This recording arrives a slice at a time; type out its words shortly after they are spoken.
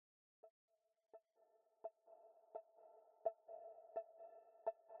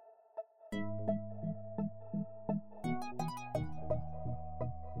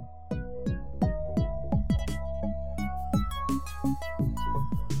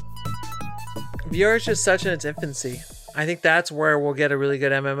VR is just such in its infancy. I think that's where we'll get a really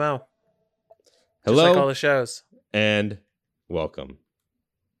good MMO. Hello, just like all the shows. And welcome.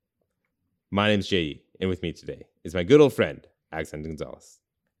 My name's JE, and with me today is my good old friend, Alexander Gonzalez.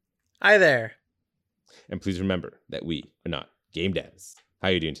 Hi there. And please remember that we are not game devs. How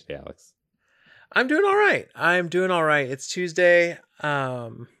are you doing today, Alex? I'm doing all right. It's Tuesday.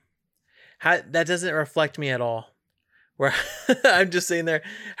 That doesn't reflect me at all. Where I'm just sitting there.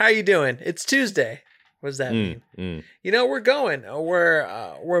 How are you doing? It's Tuesday. What does that mean? You know, we're going.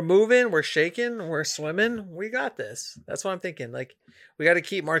 We're moving. We're shaking. We're swimming. We got this. That's what I'm thinking. Like, we got to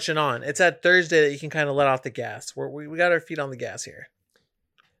keep marching on. It's that Thursday that you can kind of let off the gas. We got our feet on the gas here.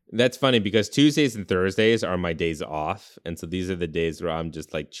 That's funny because Tuesdays and Thursdays are my days off. And so these are the days where I'm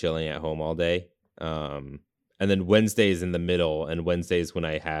just like chilling at home all day. And then Wednesdays in the middle, and Wednesdays when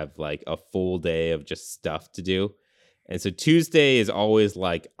I have like a full day of just stuff to do. And so Tuesday is always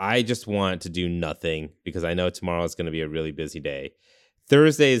like, I just want to do nothing because I know tomorrow is going to be a really busy day.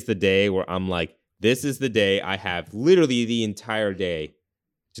 Thursday is the day where I'm like, this is the day I have literally the entire day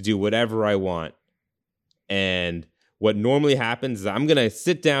to do whatever I want. And what normally happens is I'm going to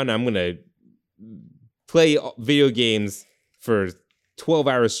sit down and I'm going to play video games for 12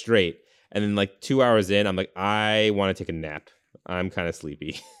 hours straight. And then like 2 hours in, I'm like, I want to take a nap. I'm kind of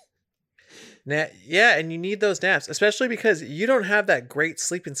sleepy. Yeah, and you need those naps, especially because you don't have that great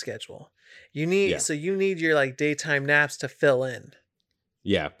sleeping schedule. You need your like daytime naps to fill in.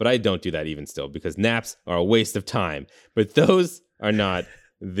 Yeah, but I don't do that even still because naps are a waste of time. But those are not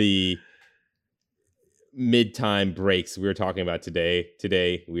the mid-time breaks we were talking about today.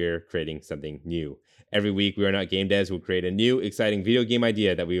 Today, we're creating something new. Every week, We Are Not Game Devs will create a new, exciting video game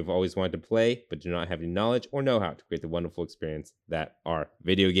idea that we have always wanted to play, but do not have any knowledge or know-how to create the wonderful experience that are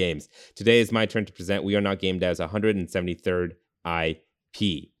video games. Today is my turn to present We Are Not Game Devs' 173rd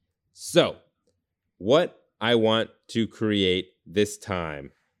IP. So, what I want to create this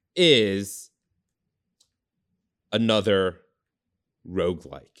time is another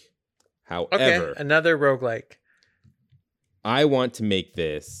roguelike. However, another roguelike. I want to make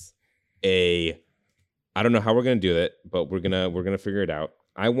this I don't know how we're going to do it, but we're going to figure it out.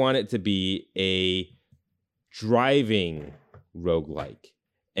 I want it to be a driving roguelike.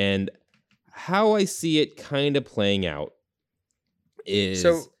 And how I see it kind of playing out is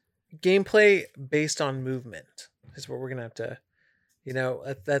gameplay based on movement is what we're going to have to,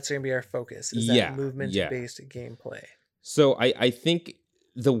 that's going to be our focus. Is that movement-based gameplay. So I think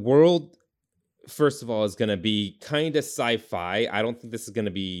the world, first of all, is going to be kind of sci-fi. I don't think this is going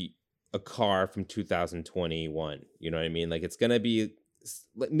to be a car from 2021. You know what I mean? Like, it's going to be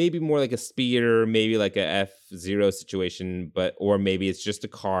maybe more like a speeder, maybe like a F-Zero situation, or maybe it's just a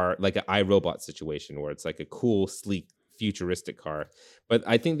car, like an iRobot situation where it's like a cool, sleek, futuristic car. But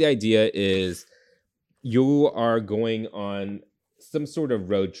I think the idea is you are going on some sort of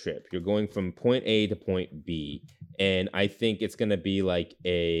road trip. You're going from point A to point B. And I think it's going to be like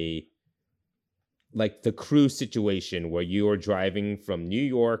the Crew situation where you are driving from New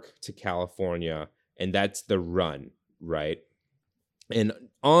York to California, and that's the run, right? And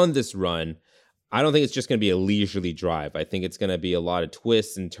on this run, I don't think it's just going to be a leisurely drive. I think it's going to be a lot of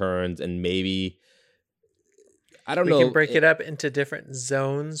twists and turns, and maybe, I don't know. We can break it up into different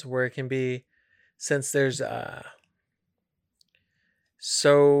zones where it can be, since there's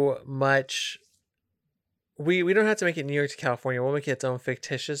so much. We don't have to make it New York to California. We'll make it its own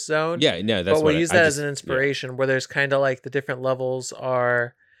fictitious zone. Yeah, no, that's but we'll use that as an inspiration where there's kind of like the different levels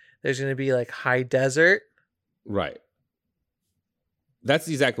are. There's going to be like high desert. Right. That's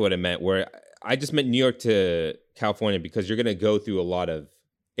exactly what I meant. Where I just meant New York to California because you're going to go through a lot of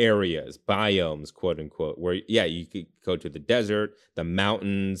areas, biomes, quote unquote. Where you could go to the desert, the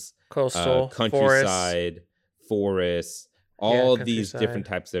mountains, coastal, countryside, forests, all these different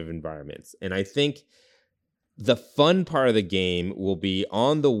types of environments. And I think the fun part of the game will be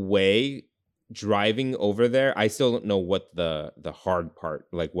on the way driving over there. I still don't know what the hard part,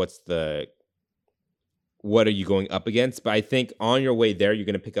 like what are you going up against? But I think on your way there, you're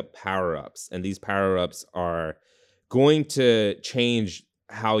going to pick up power-ups. And these power-ups are going to change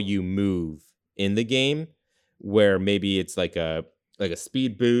how you move in the game, where maybe it's like a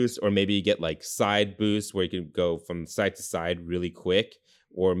speed boost, or maybe you get like side boosts where you can go from side to side really quick,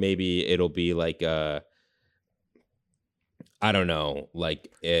 or maybe it'll be like I don't know,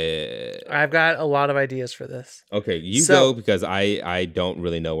 like I've got a lot of ideas for this. Okay, you go, because I don't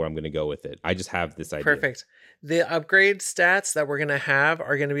really know where I'm going to go with it. I just have this idea. Perfect. The upgrade stats that we're going to have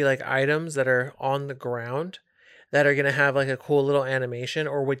are going to be like items that are on the ground that are going to have like a cool little animation,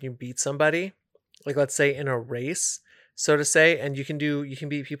 or when you beat somebody, like let's say in a race. so to say, and you can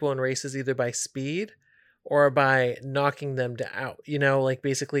beat people in races either by speed or by knocking them out, like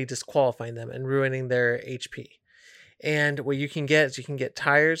basically disqualifying them and ruining their HP. And what you can get is you can get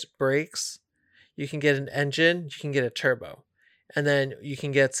tires, brakes, you can get an engine, you can get a turbo. And then you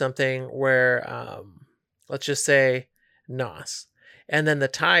can get something where, let's just say NOS. And then the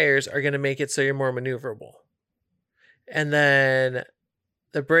tires are going to make it so you're more maneuverable. And then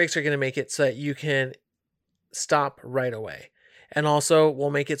the brakes are going to make it so that you can stop right away. And also we'll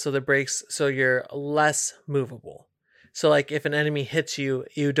make it so the brakes so you're less movable. So like if an enemy hits you,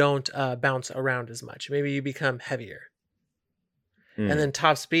 you don't bounce around as much. Maybe you become heavier. And then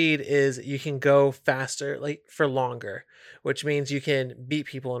top speed is you can go faster, like for longer, which means you can beat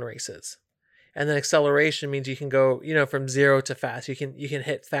people in races. And then acceleration means you can go, from 0 to fast. You can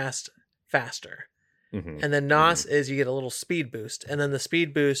hit faster. And then NOS is you get a little speed boost. And then the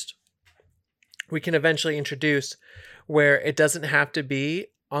speed boost we can eventually introduce where it doesn't have to be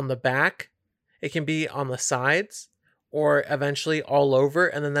on the back. It can be on the sides or eventually all over.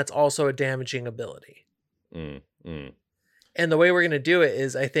 And then that's also a damaging ability. And the way we're going to do it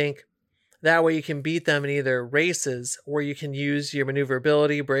is, I think, that way you can beat them in either races where you can use your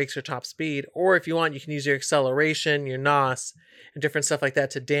maneuverability, brakes, or top speed. Or if you want, you can use your acceleration, your NOS, and different stuff like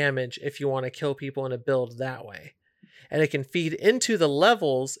that to damage if you want to kill people in a build that way. And it can feed into the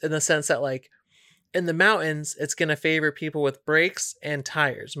levels in the sense that, like, in the mountains, it's going to favor people with brakes and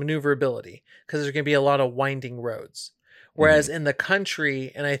tires, maneuverability, because there's going to be a lot of winding roads. Whereas in the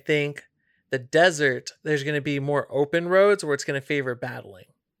country, and I think the desert, there's going to be more open roads where it's going to favor battling.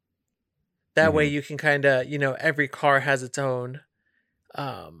 That way you can kind of, every car has its own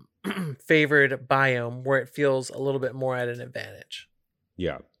favored biome where it feels a little bit more at an advantage.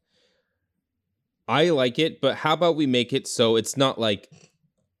 Yeah. I like it, but how about we make it so it's not like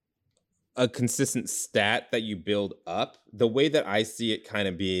a consistent stat that you build up? The way that I see it kind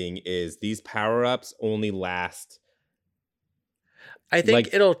of being is these power-ups only last. I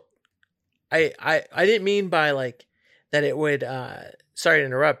think I didn't mean by like that it would sorry to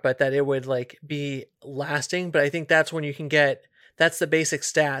interrupt, but that it would like be lasting. But I think that's when you can get, that's the basic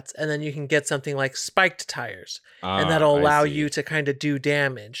stats. And then you can get something like spiked tires and that'll allow you to kind of do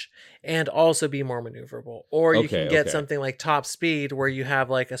damage and also be more maneuverable. Or you can get something like top speed where you have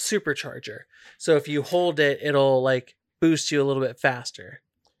like a supercharger. So if you hold it, it'll like boost you a little bit faster.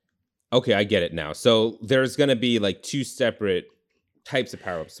 Okay, I get it now. So there's going to be like two separate types of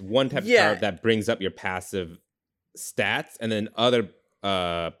power-ups. One type of power-up that brings up your passive stats, and then other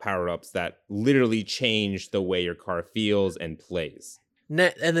power-ups that literally change the way your car feels and plays.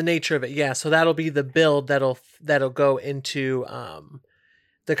 And the nature of it, yeah. So that'll be the build that'll go into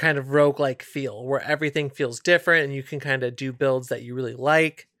the kind of roguelike feel where everything feels different and you can kind of do builds that you really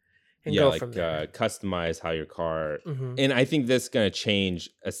like and go from there. Customize how your car, and I think this is going to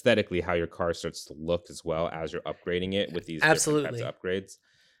change aesthetically how your car starts to look as well as you're upgrading it with these different types of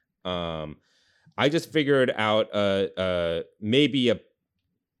upgrades. I just figured out maybe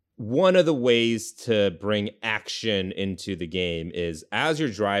one of the ways to bring action into the game is as you're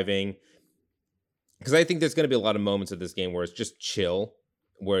driving, because I think there's going to be a lot of moments of this game where it's just chill,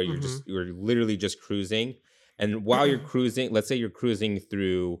 where you're literally just cruising, and while you're cruising, let's say you're cruising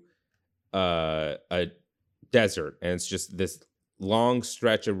through a desert and it's just this long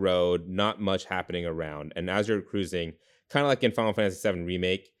stretch of road, not much happening around, and as you're cruising, kind of like in Final Fantasy VII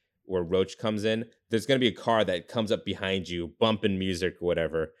Remake where Roach comes in, there's going to be a car that comes up behind you bumping music or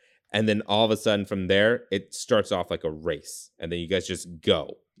whatever, and then all of a sudden from there it starts off like a race, and then you guys just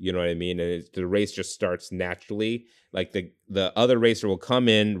go, you know what I mean? And the race just starts naturally, like the other racer will come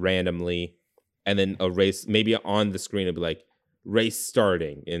in randomly, and then a race maybe on the screen will be like race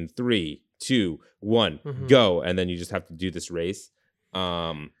starting in 3, 2, 1, go, and then you just have to do this race.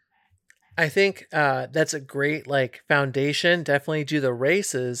 I think that's a great like foundation. Definitely do the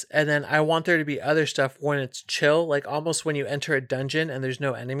races, and then I want there to be other stuff when it's chill, like almost when you enter a dungeon and there's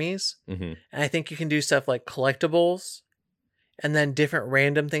no enemies. And I think you can do stuff like collectibles, and then different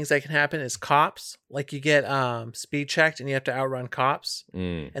random things that can happen is cops. Like you get speed checked and you have to outrun cops,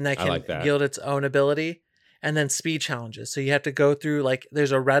 and that can yield its own ability. And then speed challenges. So you have to go through, like,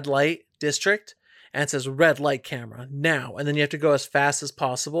 there's a red light district and it says red light camera now. And then you have to go as fast as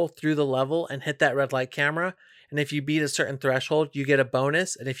possible through the level and hit that red light camera. And if you beat a certain threshold, you get a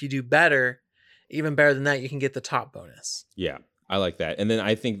bonus. And if you do better, even better than that, you can get the top bonus. Yeah, I like that. And then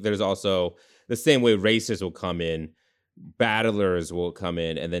I think there's also the same way racers will come in, battlers will come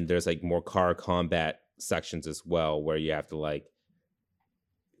in, and then there's like more car combat sections as well where you have to like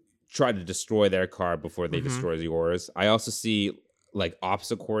try to destroy their car before they destroy yours. I also see like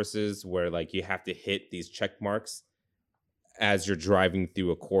obstacle courses where like you have to hit these check marks as you're driving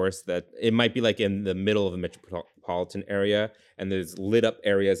through a course that it might be like in the middle of a metropolitan area, and there's lit up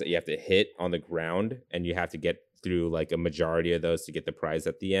areas that you have to hit on the ground, and you have to get through like a majority of those to get the prize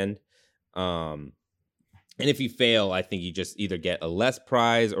at the end. And if you fail, I think you just either get a less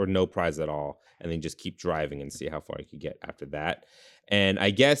prize or no prize at all, and then just keep driving and see how far you can get after that. And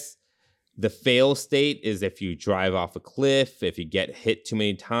I guess the fail state is if you drive off a cliff, if you get hit too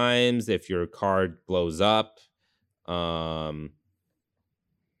many times, if your car blows up. I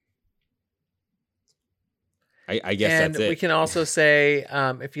guess and that's it. We can also say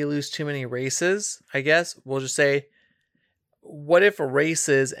if you lose too many races, I guess we'll just say, what if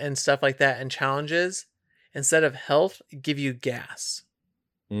races and stuff like that and challenges, instead of health, give you gas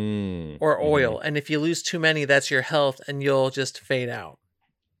or oil? And if you lose too many, that's your health and you'll just fade out.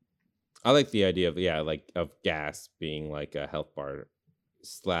 I like the idea of gas being like a health bar /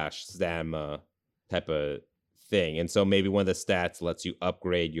 stamina type of thing. And so maybe one of the stats lets you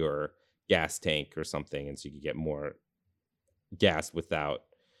upgrade your gas tank or something, and so you can get more gas without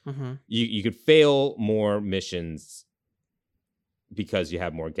you could fail more missions because you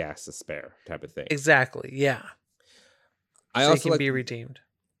have more gas to spare, type of thing. Exactly. Yeah. I so also it can be redeemed.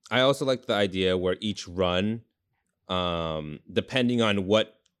 I also like the idea where each run, depending on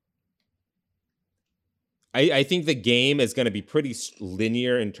what, I think the game is going to be pretty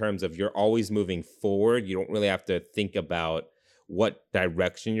linear in terms of you're always moving forward. You don't really have to think about what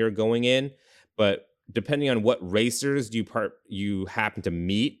direction you're going in, but depending on what racers you happen to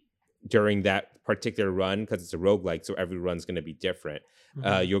meet during that particular run, because it's a roguelike, so every run's going to be different.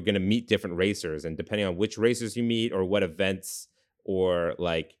 You're going to meet different racers, and depending on which racers you meet or what events or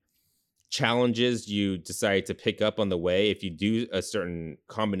like challenges you decide to pick up on the way, if you do a certain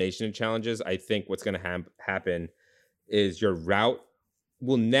combination of challenges, I think what's going to happen is your route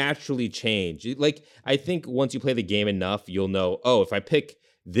will naturally change. Like, I think once you play the game enough, you'll know, oh, if I pick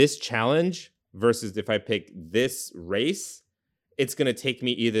this challenge versus if I pick this race, it's going to take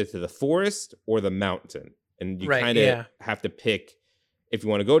me either to the forest or the mountain. And you kind of have to pick if you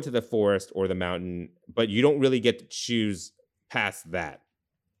want to go to the forest or the mountain, but you don't really get to choose past that.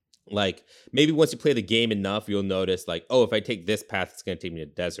 Like, maybe once you play the game enough, you'll notice like, oh, if I take this path, it's going to take me to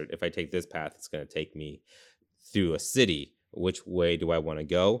the desert. If I take this path, it's going to take me through a city. Which way do I want to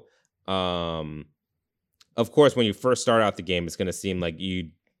go? Of course, when you first start out the game, it's going to seem like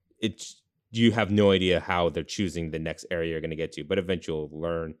you have no idea how they're choosing the next area you're going to get to, but eventually you'll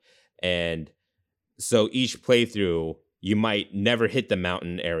learn. And so each playthrough, you might never hit the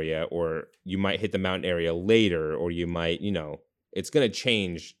mountain area, or you might hit the mountain area later, or you might, it's going to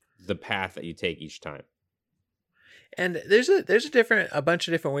change the path that you take each time. And there's a bunch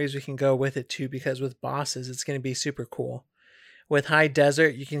of different ways we can go with it too, because with bosses, it's going to be super cool. With High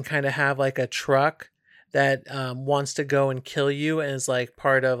Desert, you can kind of have like a truck that wants to go and kill you, and is like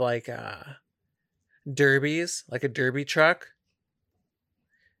part of like derbies, like a derby truck.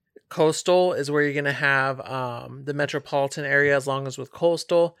 Coastal is where you're going to have the metropolitan area, as long as with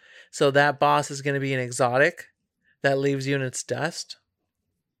Coastal. So that boss is going to be an exotic that leaves you in its dust.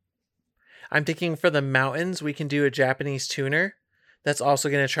 I'm thinking for the mountains, we can do a Japanese tuner that's also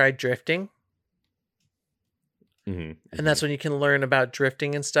going to try drifting. And that's when you can learn about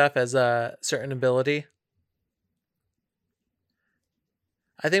drifting and stuff as a certain ability.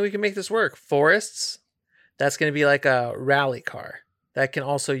 I think we can make this work. Forests, that's going to be like a rally car that can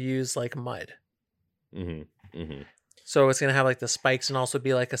also use like mud. So it's going to have like the spikes and also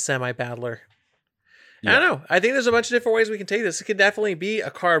be like a semi-battler. Yeah. I don't know. I think there's a bunch of different ways we can take this. It could definitely be a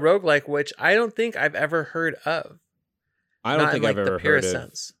car roguelike, which I don't think I've ever heard of. I don't think I've ever heard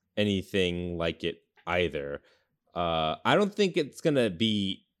of anything like it either. I don't think it's going to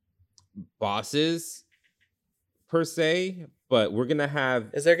be bosses per se, but we're going to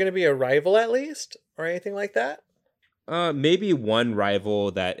have... Is there going to be a rival at least? Or anything like that? Maybe one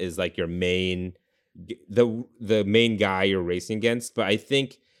rival that is like your main... The main guy you're racing against, but I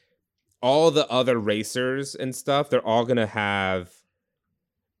think all the other racers and stuff, they're all going to have,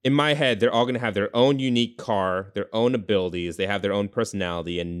 in my head, they're all going to have their own unique car, their own abilities. They have their own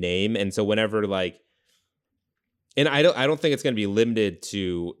personality and name. And so whenever like, and I don't think it's going to be limited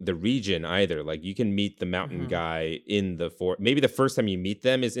to the region either. Like you can meet the mountain guy in the forest. Maybe the first time you meet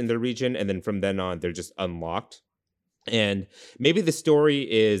them is in the region. And then from then on, they're just unlocked. And maybe the story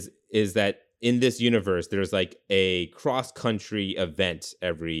is that in this universe, there's like a cross-country event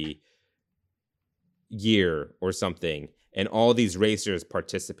every year or something, and all these racers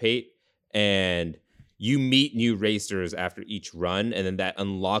participate, and you meet new racers after each run, and then that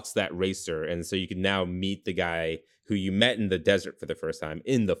unlocks that racer, and so you can now meet the guy who you met in the desert for the first time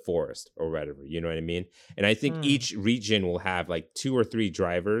in the forest or whatever. You know what I mean? And I think each region will have like 2 or 3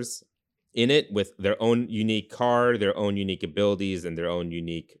 drivers in it with their own unique car, their own unique abilities, and their own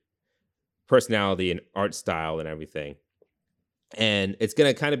unique personality and art style and everything. And it's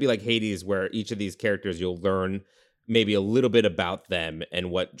going to kind of be like Hades, where each of these characters you'll learn maybe a little bit about them and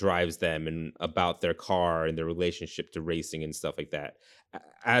what drives them and about their car and their relationship to racing and stuff like that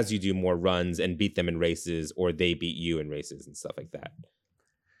as you do more runs and beat them in races, or they beat you in races and stuff like that.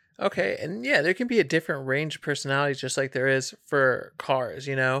 Okay, and yeah, there can be a different range of personalities just like there is for cars,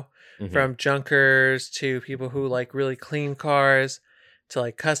 you know, from junkers to people who like really clean cars to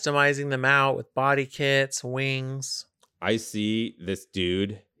like customizing them out with body kits, wings. I see this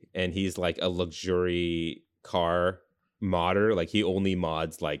dude and he's like a luxury car modder. Like he only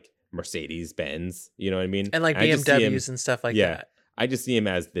mods like Mercedes Benz, you know what I mean? And like BMWs and stuff like that. I just see him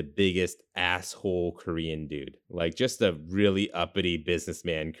as the biggest asshole Korean dude. Like just a really uppity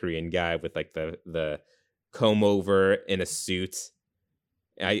businessman Korean guy with like the comb over in a suit.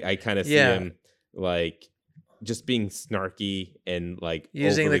 I kind of see him like just being snarky and like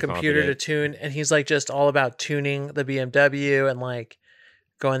using the computer to tune, and he's like just all about tuning the BMW and like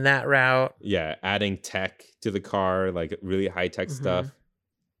going that route. Yeah, adding tech to the car, like really high tech stuff.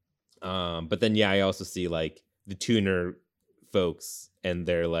 But then I also see like the tuner folks and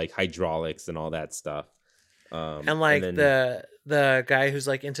their like hydraulics and all that stuff. And like the guy who's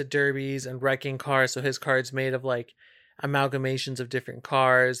like into derbies and wrecking cars, so his card's made of like amalgamations of different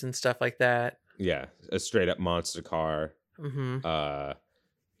cars and stuff like that. Yeah, a straight up monster car.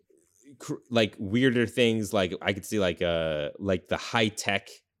 Like weirder things, like I could see like the high tech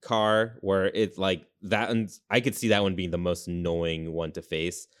car where it's like that. And I could see that one being the most annoying one to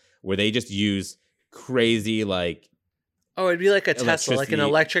face, where they just use crazy like. Oh, it'd be like a Tesla, like an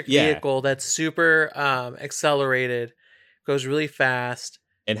electric vehicle that's super accelerated, goes really fast.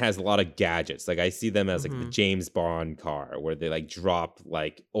 And has a lot of gadgets. Like I see them as like the James Bond car, where they like drop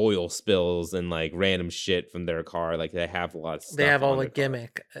like oil spills and like random shit from their car. Like they have a lot of stuff. They have all the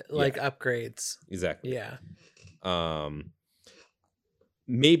gimmick like upgrades. Exactly. Yeah.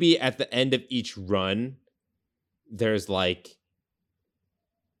 Maybe at the end of each run, there's like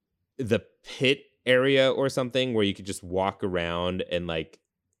the pit area or something where you could just walk around and like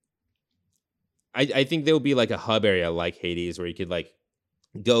I think there will be like a hub area like Hades where you could like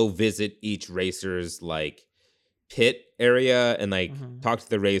go visit each racer's like pit area and like talk to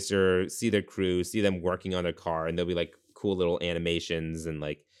the racer, see their crew, see them working on their car, and there'll be like cool little animations and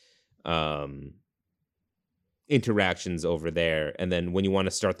like interactions over there. And then when you want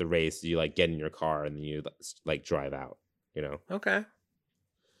to start the race, you like get in your car and then you like drive out, you know? Okay.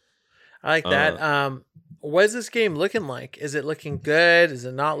 I like that. What is this game looking like? Is it looking good? Is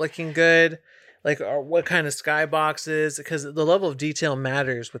it not looking good? Like, what kind of skyboxes? Because the level of detail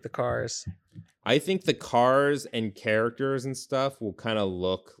matters with the cars. I think the cars and characters and stuff will kind of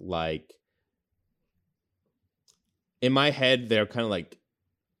look like, in my head, they're kind of like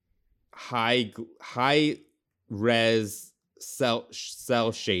high res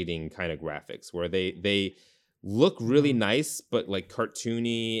cell shading kind of graphics, where they look really nice, but like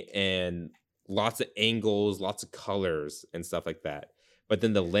cartoony and lots of angles, lots of colors and stuff like that. But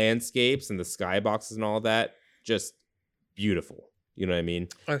then the landscapes and the skyboxes and all that, just beautiful. You know what I mean?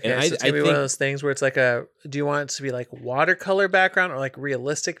 Okay, and so it's going to be one of those things where it's like do you want it to be like watercolor background or like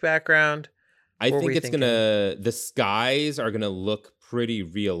realistic background? I think it's going to, the skies are going to look pretty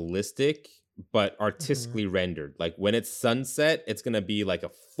realistic, but artistically rendered. Like when it's sunset, it's going to be like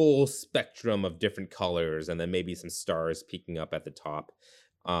a full spectrum of different colors and then maybe some stars peeking up at the top.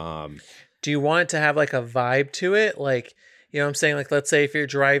 Do you want it to have like a vibe to it? Like, you know what I'm saying? Like, let's say if you're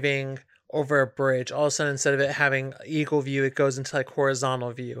driving over a bridge, all of a sudden, instead of it having eagle view, it goes into like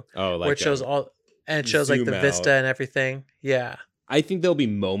horizontal view. Oh, like where it shows it shows like the vista and everything. Yeah. I think there'll be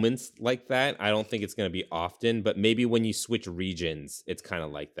moments like that. I don't think it's going to be often, but maybe when you switch regions, it's kind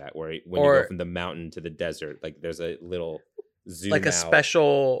of like that, where when you go from the mountain to the desert, like there's a little zoom like a out.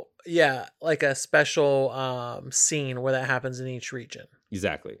 special, like a special scene where that happens in each region.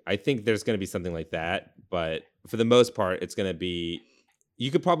 Exactly. I think there's going to be something like that, but for the most part, it's going to be,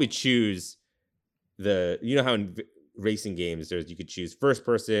 you could probably choose you know how in racing games, you could choose first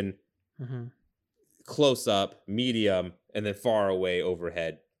person, close up, medium, and then far away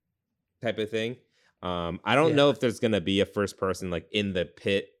overhead type of thing. I don't know if there's going to be a first person like in the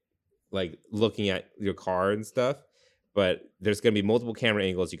pit, like looking at your car and stuff, but there's going to be multiple camera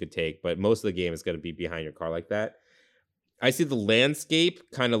angles you could take, but most of the game is going to be behind your car like that. I see the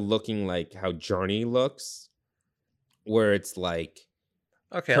landscape kind of looking like how Journey looks, where it's like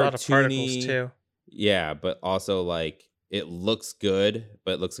Okay, a lot of particles cartoony. too. Yeah, but also like it looks good,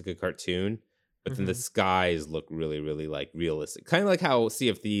 but it looks like a cartoon. But then the Hmm. skies look really, really like realistic. Kind of like how Sea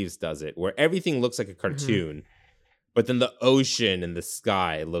of Thieves does it, where everything looks like a Hmm. cartoon, but then the ocean and the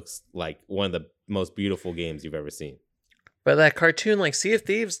sky looks like one of the most beautiful games you've ever seen. But that cartoon, like Sea of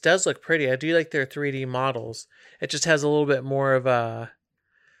Thieves, does look pretty. I do like their 3D models. It just has a little bit more of a,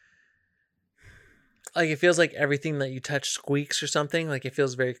 like, it feels like everything that you touch squeaks or something. Like it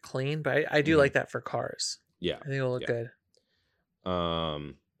feels very clean. But I do Mhm. like that for cars. Yeah. I think it'll look Yeah. good.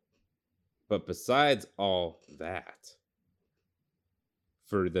 But besides all that,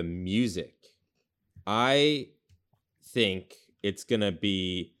 for the music, I think it's gonna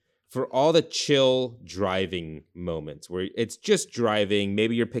be for all the chill driving moments where it's just driving.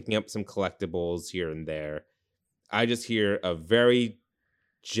 Maybe you're picking up some collectibles here and there. I just hear a very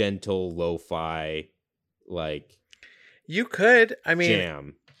gentle lo-fi like You could. I mean,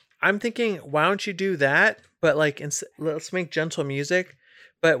 jam. I'm thinking, why don't you do that? But like, let's make gentle music,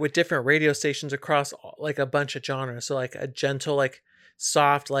 but with different radio stations across like a bunch of genres. So like a gentle, like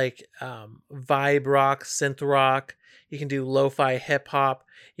soft, like vibe rock, synth rock. You can do lo-fi hip hop.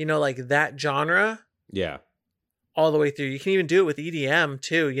 You know, like that genre Yeah. all the way through. You can even do it with EDM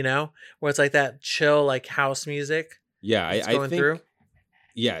too. You know, where it's like that chill, like house music Yeah, as it's I going through. think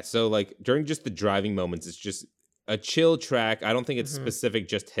yeah, so like during just the driving moments, it's just a chill track. I don't think it's Hmm. specific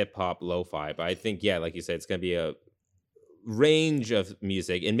just hip hop lo-fi, but I think yeah, like you said, it's gonna be a range of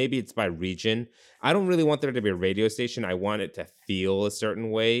music, and maybe it's by region. I don't really want there to be a radio station. I want it to feel a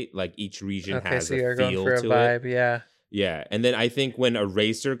certain way. Like each region Okay, has so a you're going feel for a to it. vibe, yeah. Yeah, and then I think when a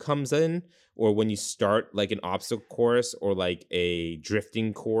racer comes in, or when you start like an obstacle course or like a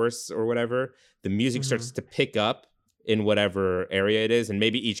drifting course or whatever, the music Hmm. starts to pick up in whatever area it is, and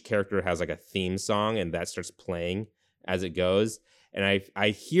maybe each character has like a theme song, and that starts playing as it goes. And I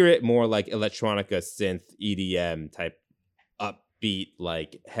hear it more like electronica, synth, EDM type, upbeat,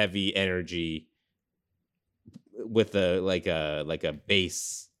 like heavy energy with a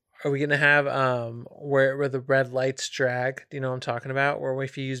bass. Are we gonna have where the red lights drag? Do you know what I'm talking about? Where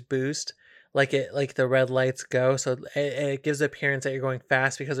if you use boost, like the red lights go, so it gives the appearance that you're going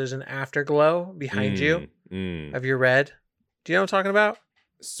fast because there's an afterglow behind you Mm. of your red. Do you know what I'm talking about?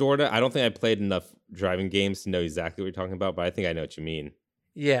 Sorta. I don't think I played enough driving games to know exactly what you're talking about, but I think I know what you mean.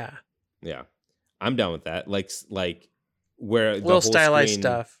 Yeah, Yeah, I'm down with that. Like where the little whole stylized screen,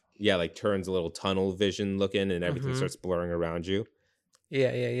 stuff. yeah, like turns a little tunnel vision looking, and everything Hmm. starts blurring around you.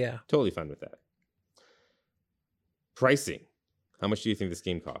 Yeah. Totally fine with that. Pricing. How much do you think this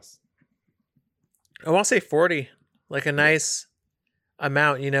game costs? I want to say 40, like a Yeah. nice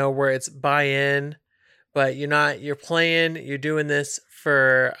amount, you know, where it's buy in, but you're playing, you're doing this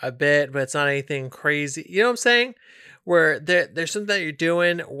for a bit, but it's not anything crazy. You know what I'm saying? Where there's something that you're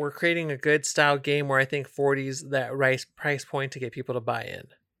doing, we're creating a good style game where I think 40's that right price point to get people to buy in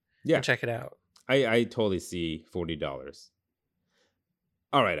Yeah, and check it out. I totally see $40.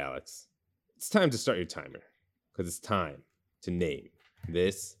 All right, Alex, it's time to start your timer because it's time to name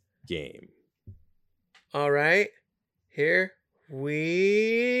this game. All right, here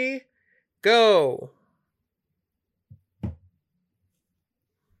we go.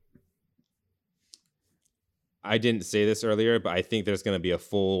 I didn't say this earlier, but I think there's going to be a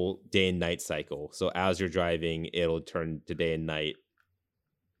full day and night cycle. So as you're driving, it'll turn to day and night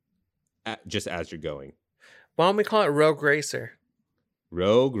just as you're going. Why don't we call it Rogue Racer?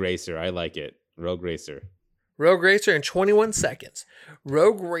 Rogue Racer. I like it. Rogue Racer. Rogue Racer in 21 seconds.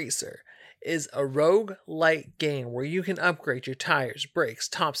 Rogue Racer is a rogue-like game where you can upgrade your tires, brakes,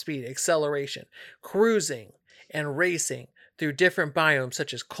 top speed, acceleration, cruising, and racing through different biomes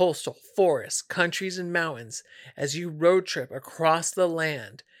such as coastal, forests, countries, and mountains as you road trip across the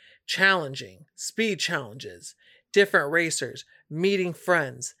land, challenging speed challenges, different racers, meeting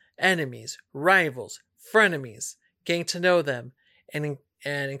friends, enemies, rivals, frenemies, getting to know them, and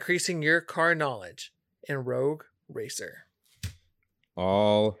increasing your car knowledge in Rogue Racer.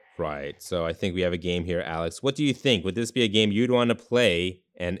 All right. So I think we have a game here, Alex. What do you think? Would this be a game you'd want to play?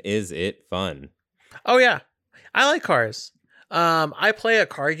 And is it fun? Oh yeah, I like cars. I play a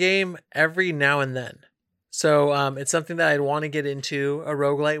car game every now and then, so it's something that I'd want to get into. A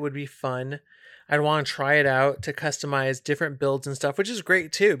roguelite would be fun. I'd want to try it out to customize different builds and stuff, which is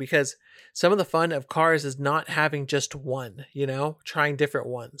great too because some of the fun of cars is not having just one. You know, trying different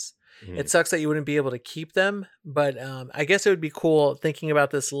ones. Mhm. It sucks that you wouldn't be able to keep them, but I guess it would be cool thinking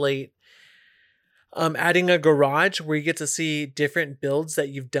about this late. Adding a garage where you get to see different builds that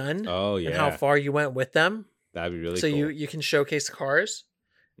you've done Oh, and how yeah. far you went with them. That'd be really so cool. you can showcase cars,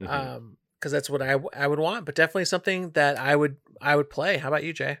 Mhm. because that's what I would want. But definitely something that I would play. How about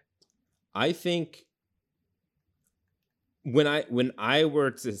you, Jay? I think when I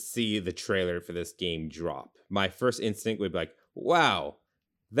were to see the trailer for this game drop, my first instinct would be like, "Wow,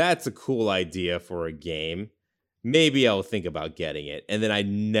 that's a cool idea for a game. Maybe I'll think about getting it." And then I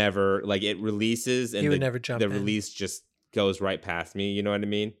never like it releases You and would the never jump the in. release just goes right past me, you know what I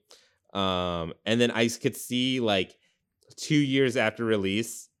mean? And then I could see like 2 years after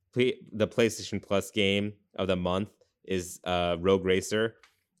release, the PlayStation Plus game of the month is Rogue Racer,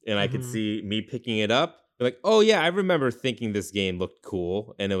 and I could Mhm. see me picking it up. Like, oh yeah, I remember thinking this game looked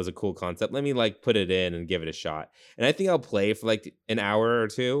cool and it was a cool concept. Let me like put it in and give it a shot. And I think I'll play for like an hour or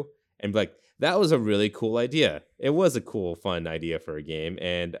two and be like, that was a really cool idea. It was a cool, fun idea for a game,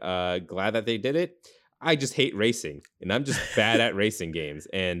 and glad that they did it. I just hate racing, and I'm just bad at racing games,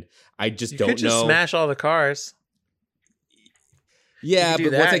 and I just You could don't just know. smash all the cars. You Yeah, could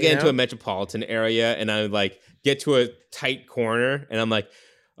do but once I that, get into a metropolitan area and I like get to a tight corner and I'm like,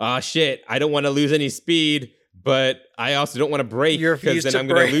 oh shit, I don't want to lose any speed, but I also don't want to brake You because refuse then to I'm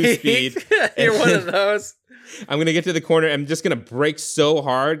going to lose brake. speed. You're one of And those. I'm going to get to the corner. I'm just going to brake so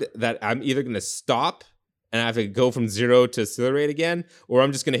hard that I'm either going to stop and I have to go from 0 to accelerate again, or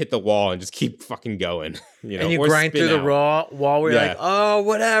I'm just going to hit the wall and just keep fucking going, And you or grind spin through the out. raw wall where you're Yeah. like, oh,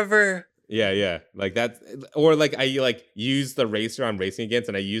 whatever. Yeah, like that, or like I like use the racer I'm racing against,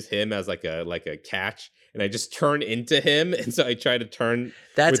 and I use him as like a catch, and I just turn into him, and so I try to turn.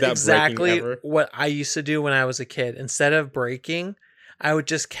 That's without exactly braking ever. what I used to do when I was a kid. Instead of braking, I would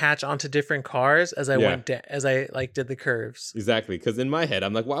just catch onto different cars as I went as I like did the curves. Exactly, because in my head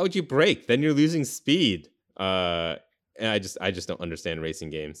I'm like, why would you brake? Then you're losing speed. And I just don't understand racing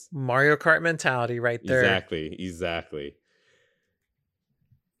games. Mario Kart mentality right there. Exactly.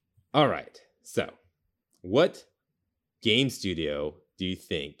 All right. So, what game studio do you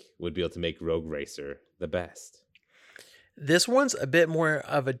think would be able to make Rogue Racer the best? This one's a bit more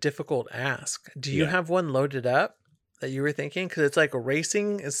of a difficult ask. Do you have one loaded up that you were thinking? Because it's like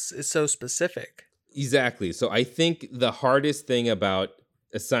racing is so specific. Exactly. So I think the hardest thing about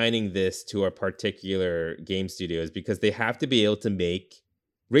assigning this to a particular game studio is because they have to be able to make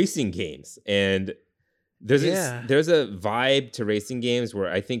racing games. And there's a vibe to racing games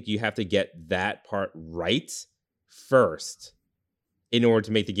where I think you have to get that part right first in order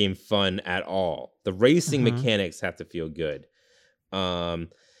to make the game fun at all. The racing mechanics have to feel good. And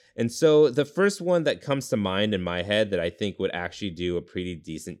so the first one that comes to mind in my head that I think would actually do a pretty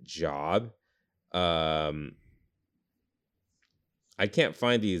decent job, I can't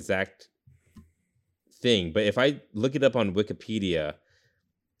find the exact thing, but if I look it up on Wikipedia,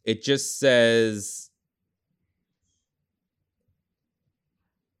 it just says,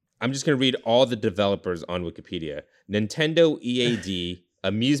 I'm just going to read all the developers on Wikipedia. Nintendo EAD,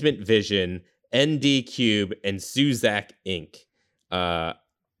 Amusement Vision, ND Cube, and Suzak Inc. I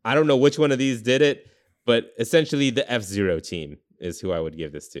don't know which one of these did it, but essentially the F-Zero team is who I would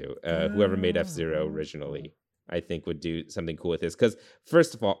give this to. Whoever made F-Zero originally, I think would do something cool with this. Because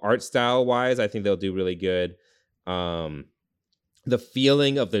first of all, art style wise, I think they'll do really good. The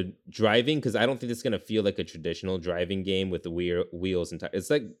feeling of the driving, because I don't think it's going to feel like a traditional driving game with the wheels and tires.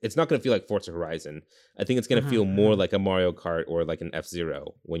 It's not going to feel like Forza Horizon. I think it's going to feel more like a Mario Kart or like an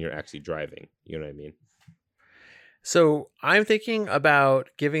F-Zero when you're actually driving. You know what I mean? So I'm thinking about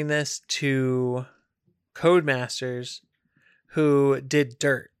giving this to Codemasters, who did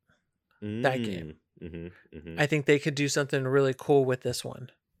Dirt, that game. I think they could do something really cool with this one.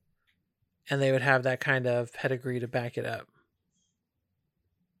 And they would have that kind of pedigree to back it up.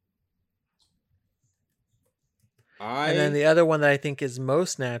 And then the other one that I think is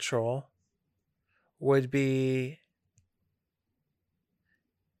most natural would be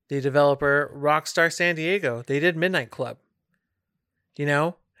the developer Rockstar San Diego. They did Midnight Club. You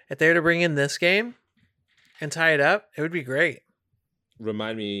know, if they were to bring in this game and tie it up, it would be great.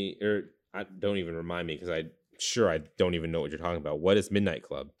 Remind me, or don't even remind me, because I don't even know what you're talking about. What is Midnight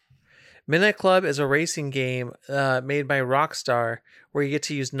Club? Midnight Club is a racing game made by Rockstar where you get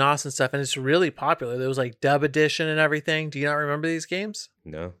to use NOS and stuff, and it's really popular. There was like Dub Edition and everything. Do you not remember these games?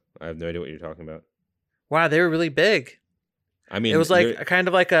 No, I have no idea what you're talking about. Wow, they were really big. I mean, it was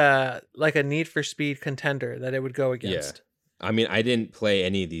like a Need for Speed contender that it would go against. Yeah. I mean, I didn't play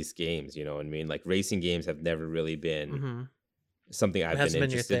any of these games, you know what I mean? Like racing games have never really been something I've been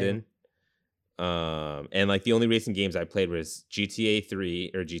interested in. And like the only racing games I played was GT,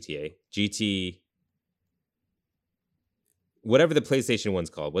 whatever the PlayStation one's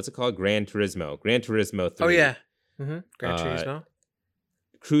called. What's it called? Gran Turismo 3. Oh yeah. Gran Turismo.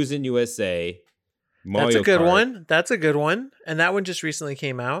 Cruis'n USA, That's a good Kart. one. That's a good one. And that one just recently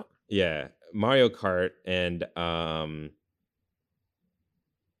came out. Yeah, Mario Kart, and I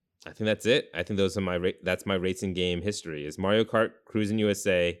think that's it. I think those are that's my racing game history. Is Mario Kart, Cruis'n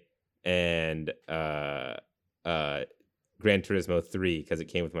USA, and Gran Turismo 3 because it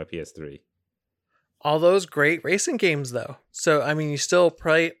came with my PS3. All those great racing games, though. So, I mean, you still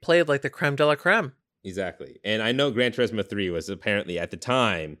played like the creme de la creme. Exactly. And I know Gran Turismo 3 was apparently at the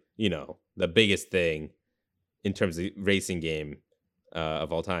time, the biggest thing in terms of racing game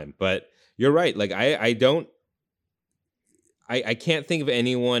of all time. But you're right. Like, I can't think of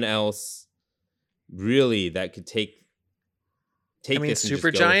anyone else really that could take I mean, this and just go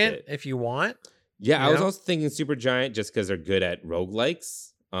with Supergiant, it. if you want. Yeah, I was also thinking Supergiant just because they're good at roguelikes.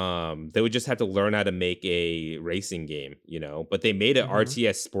 They would just have to learn how to make a racing game, but they made an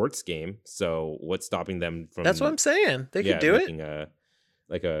RTS sports game. So what's stopping them from? That's what I'm saying. They could do making a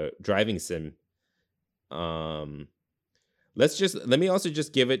driving sim. Let me also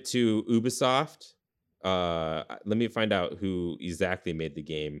just give it to Ubisoft. Let me find out who exactly made the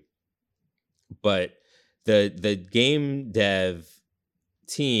game. But the game dev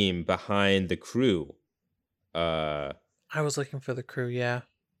team behind The Crew. I was looking for The Crew, yeah.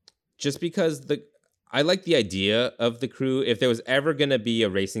 Just because I like the idea of The Crew. If there was ever going to be a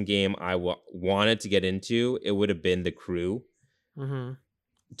racing game I wanted to get into, it would have been The Crew. Mm-hmm.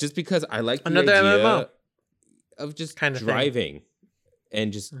 Just because I like the Another idea MMO. Of just kind of driving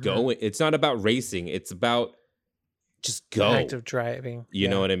and just going. It's not about racing. It's about just go. Active driving. You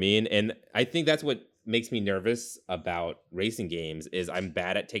know what I mean? And I think that's what makes me nervous about racing games is I'm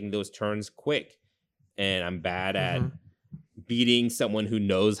bad at taking those turns quick. And I'm bad at beating someone who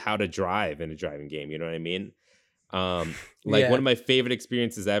knows how to drive in a driving game. You know what I mean? One of my favorite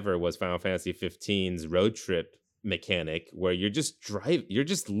experiences ever was Final Fantasy 15's road trip mechanic, where you're just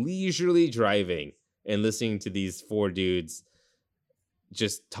leisurely driving and listening to these four dudes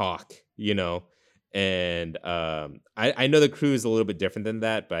just talk, And I know The Crew is a little bit different than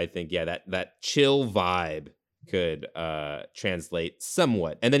that, but I think that chill vibe could translate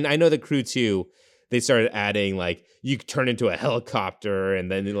somewhat. And then I know The Crew too. They started adding like you could turn into a helicopter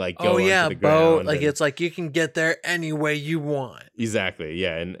and then like go onto the ground. Boat. Like it's like you can get there any way you want. Exactly.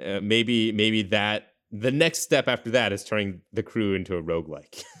 Yeah, and maybe that the next step after that is turning The Crew into a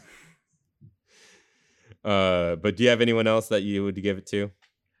roguelike. But do you have anyone else that you would give it to?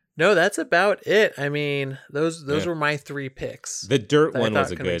 No, that's about it. I mean, those were my three picks. The Dirt one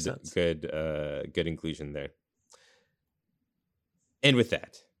was a good inclusion there. And with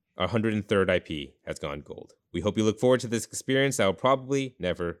that, our 103rd IP has gone gold. We hope you look forward to this experience that will probably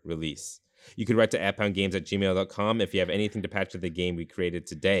never release. You can write to apphoundgames@gmail.com if you have anything to patch to the game we created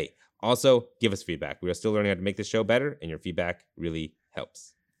today. Also, give us feedback. We are still learning how to make this show better, and your feedback really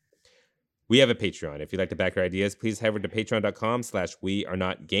helps. We have a Patreon. If you'd like to back our ideas, please head over to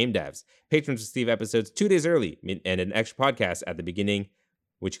patreon.com/wearenotgamedevs. Patrons receive episodes 2 days early and an extra podcast at the beginning,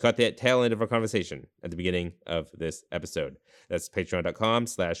 which cut the tail end of our conversation at the beginning of this episode. That's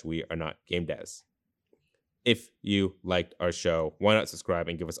patreon.com/wearenotgamedevs. If you liked our show, why not subscribe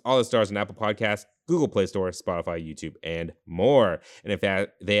and give us all the stars on Apple Podcasts, Google Play Store, Spotify, YouTube, and more. And if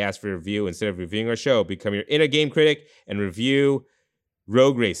they ask for a review, instead of reviewing our show, become your inner game critic and review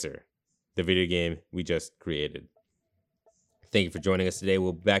Rogue Racer, the video game we just created. Thank you for joining us today.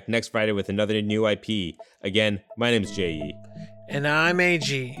 We'll be back next Friday with another new IP. Again, my name is J.E. And I'm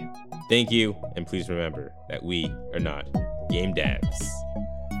AG. Thank you, and please remember that we are not game devs.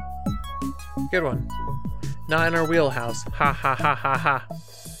 Good one. Not in our wheelhouse. Ha ha ha ha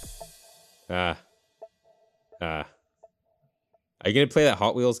ha. Are you gonna play that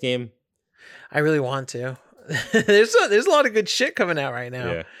Hot Wheels game? I really want to. There's a lot of good shit coming out right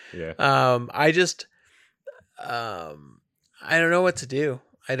now. Yeah. I don't know what to do.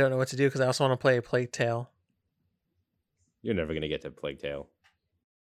 I don't know what to do because I also want to play Plague Tale. You're never gonna get to Plague Tale.